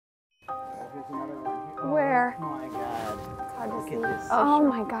Here's another one here. Oh, Where? my God. It's hard to Look see. at this. Oh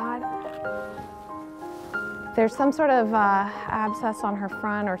my God. There's some sort of abscess on her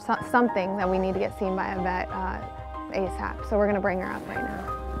front or something that we need to get seen by a vet ASAP. So we're gonna bring her up right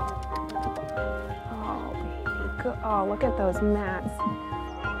now. Oh, look at those mats.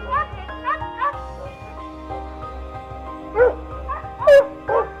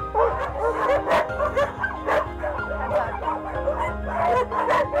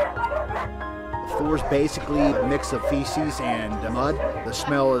 The floor is basically a mix of feces and mud. The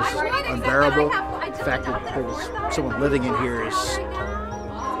smell is unbearable. The fact that there was someone living in here is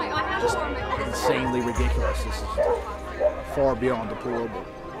just insanely ridiculous. This is far beyond deplorable.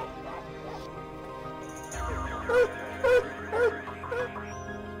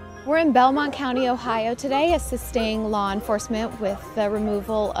 We're in Belmont County, Ohio today, assisting law enforcement with the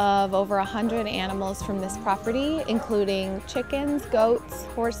removal of over 100 animals from this property, including chickens, goats,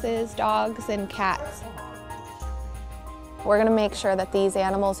 horses, dogs, and cats. We're going to make sure that these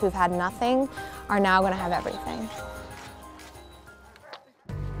animals who've had nothing are now going to have everything.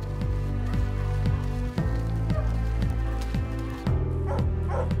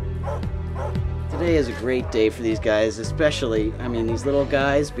 Today is a great day for these guys, especially, these little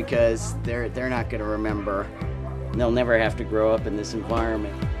guys, because they're not going to remember. They'll never have to grow up in this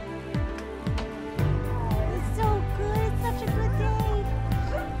environment. It's so good. It's such a good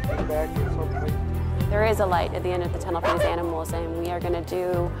day. There is a light at the end of the tunnel for these animals, and we are going to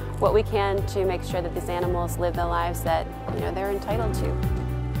do what we can to make sure that these animals live the lives that they're entitled to.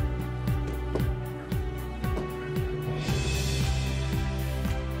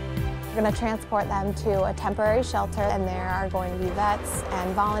 We're going to transport them to a temporary shelter, and there are going to be vets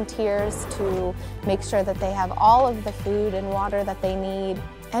and volunteers to make sure that they have all of the food and water that they need,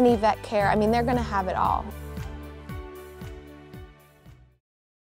 any vet care. They're going to have it all.